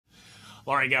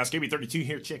All right, guys, KB32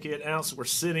 here. Check it out. So we're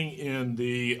sitting in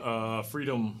the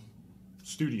Freedom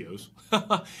Studios,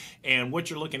 and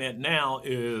what you're looking at now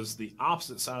is the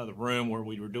opposite side of the room where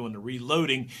we were doing the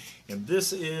reloading, and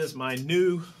this is my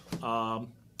new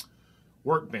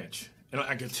workbench. And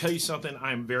I can tell you something,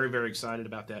 I'm very, very excited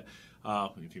about that.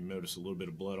 If you notice a little bit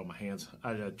of blood on my hands,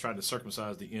 I tried to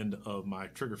circumcise the end of my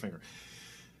trigger finger.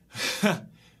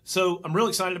 So I'm really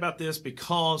excited about this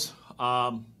because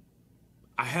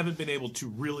I haven't been able to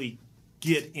really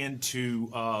get into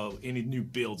any new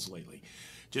builds lately,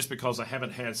 just because I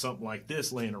haven't had something like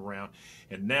this laying around.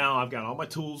 And now I've got all my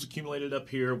tools accumulated up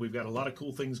here. We've got a lot of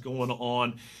cool things going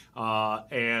on,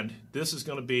 and this is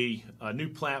going to be a new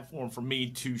platform for me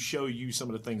to show you some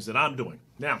of the things that I'm doing.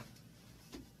 Now,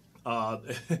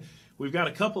 we've got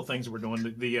a couple of things that we're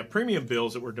doing. The premium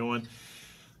builds that we're doing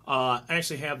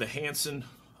actually have the Hansen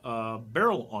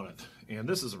barrel on it. And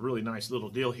this is a really nice little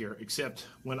deal here, except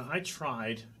when I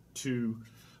tried to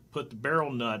put the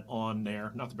barrel nut on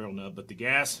there, not the barrel nut, but the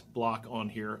gas block on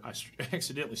here, I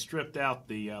accidentally stripped out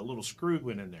the little screw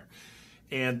went in there.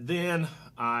 And then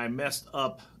I messed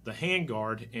up the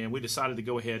handguard, and we decided to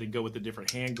go ahead and go with a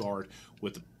different handguard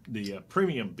with the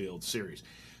premium build series.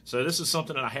 So this is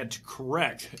something that I had to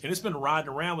correct, and it's been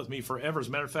riding around with me forever. As a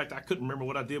matter of fact, I couldn't remember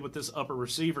what I did with this upper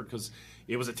receiver because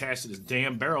it was attached to this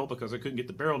damn barrel because I couldn't get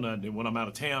the barrel nut, and when I'm out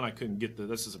of town, I couldn't get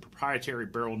this is a proprietary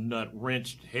barrel nut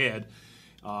wrenched head,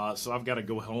 so I've got to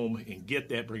go home and get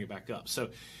that, bring it back up.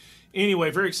 So anyway,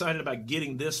 very excited about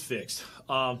getting this fixed.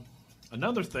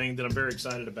 Another thing that I'm very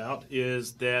excited about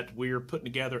is that we're putting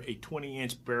together a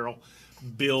 20-inch barrel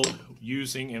build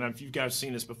using, and if you guys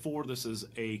seen this before, this is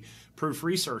a Proof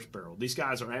Research barrel. These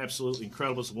guys are absolutely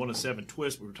incredible. It's a 1-in-7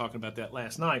 twist. We were talking about that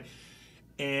last night.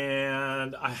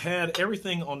 And I had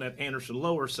everything on that Anderson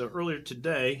lower, so earlier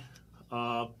today,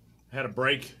 I had a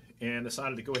break and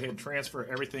decided to go ahead and transfer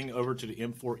everything over to the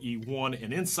M4E1.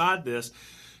 And inside this,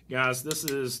 guys, this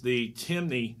is the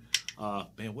Timney,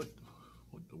 man, what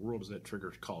the world is that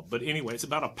trigger called? But anyway, it's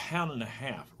about 1.5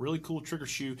 pounds. Really cool trigger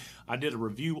shoe. I did a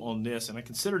review on this, and I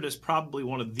consider this probably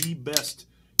one of the best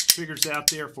triggers out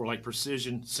there for like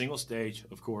precision, single stage,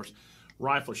 of course,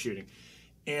 rifle shooting.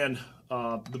 And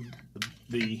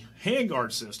the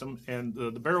handguard system and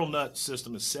the barrel nut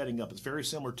system is setting up. It's very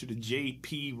similar to the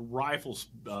JP Rifles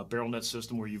barrel nut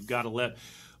system, where you've got to let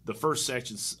the first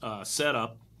section set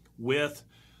up with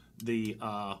the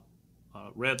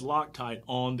red Loctite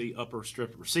on the upper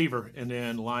strip receiver, and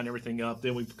then line everything up.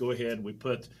 Then we go ahead and we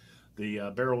put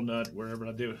the barrel nut wherever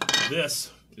I do.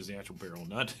 This is the actual barrel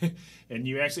nut, and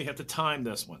you actually have to time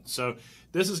this one. So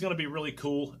this is going to be really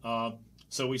cool.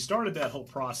 So we started that whole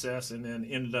process and then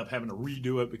ended up having to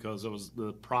redo it because it was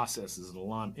the processes in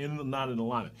alignment, not in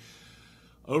alignment.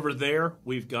 Over there,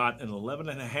 we've got an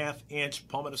 11.5-inch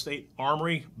Palmetto State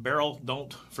Armory barrel.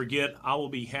 Don't forget, I will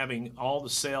be having all the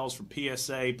sales from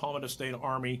PSA, Palmetto State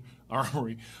Armory,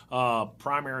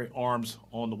 primary arms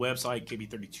on the website,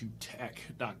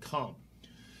 kb32tech.com.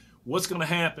 What's going to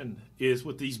happen is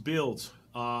with these builds,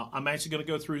 I'm actually going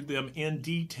to go through them in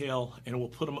detail, and we'll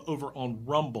put them over on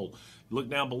Rumble. Look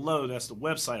down below, that's the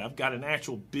website. I've got an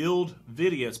actual build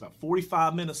video. It's about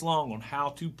 45 minutes long on how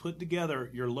to put together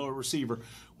your lower receiver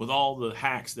with all the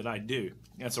hacks that I do.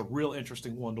 That's a real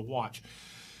interesting one to watch.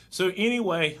 So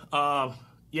anyway,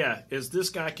 yeah, as this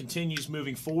guy continues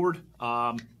moving forward,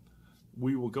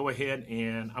 we will go ahead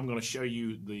and I'm going to show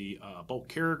you the bolt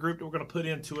carrier group that we're going to put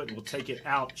into it, and we'll take it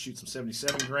out, shoot some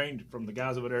 77 grain from the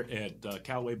guys over there at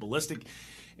Callaway Ballistic,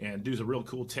 and do a real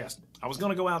cool test. I was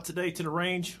going to go out today to the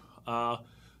range.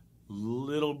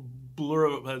 Little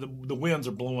blur, the winds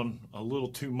are blowing a little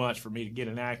too much for me to get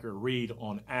an accurate read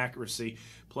on accuracy.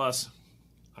 Plus,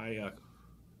 I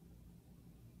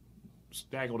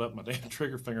staggled up my damn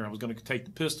trigger finger. I was going to take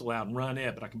the pistol out and run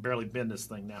it, but I can barely bend this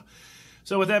thing now.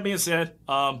 So with that being said,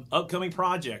 upcoming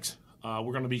projects,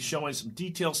 we're going to be showing some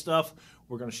detailed stuff.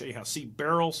 We're going to show you how to seat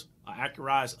barrels,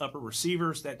 accurize upper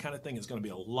receivers, that kind of thing is going to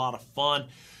be a lot of fun.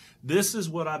 This is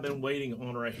what I've been waiting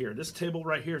on right here. This table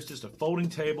right here is just a folding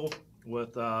table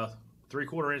with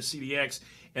 3/4 inch CDX,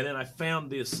 and then I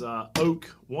found this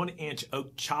 1-inch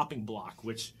oak chopping block,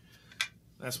 which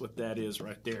that's what that is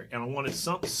right there. And I wanted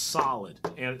something solid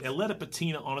and let a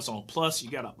patina on its own. Plus, you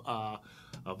got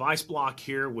a vice block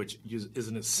here, which is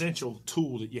an essential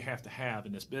tool that you have to have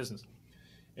in this business.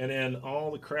 And then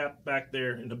all the crap back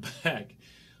there in the back.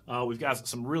 We've got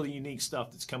some really unique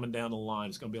stuff that's coming down the line.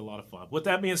 It's going to be a lot of fun. With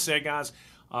that being said, guys,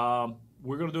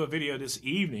 we're going to do a video this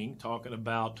evening talking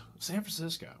about San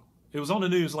Francisco. It was on the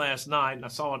news last night, and I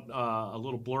saw a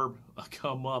little blurb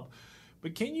come up.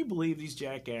 But can you believe these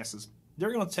jackasses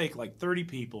They're going to take like 30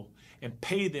 people and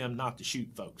pay them not to shoot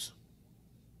folks.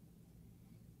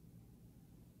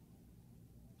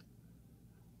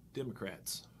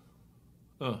 Democrats.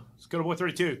 Let's go to Boy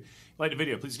 32. If you like the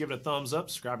video, please give it a thumbs up.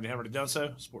 Subscribe if you haven't already done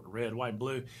so. Support the red, white, and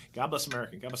blue. God bless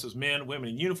America. God bless those men, women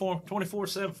in uniform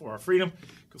 24/7 for our freedom.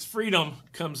 Because freedom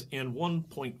comes in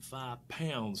 1.5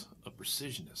 pounds of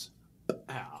precisionness.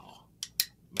 Ow.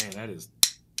 Man,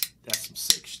 that's some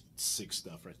sick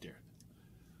stuff right there.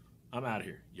 I'm out of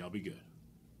here. Y'all be good.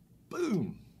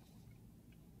 Boom.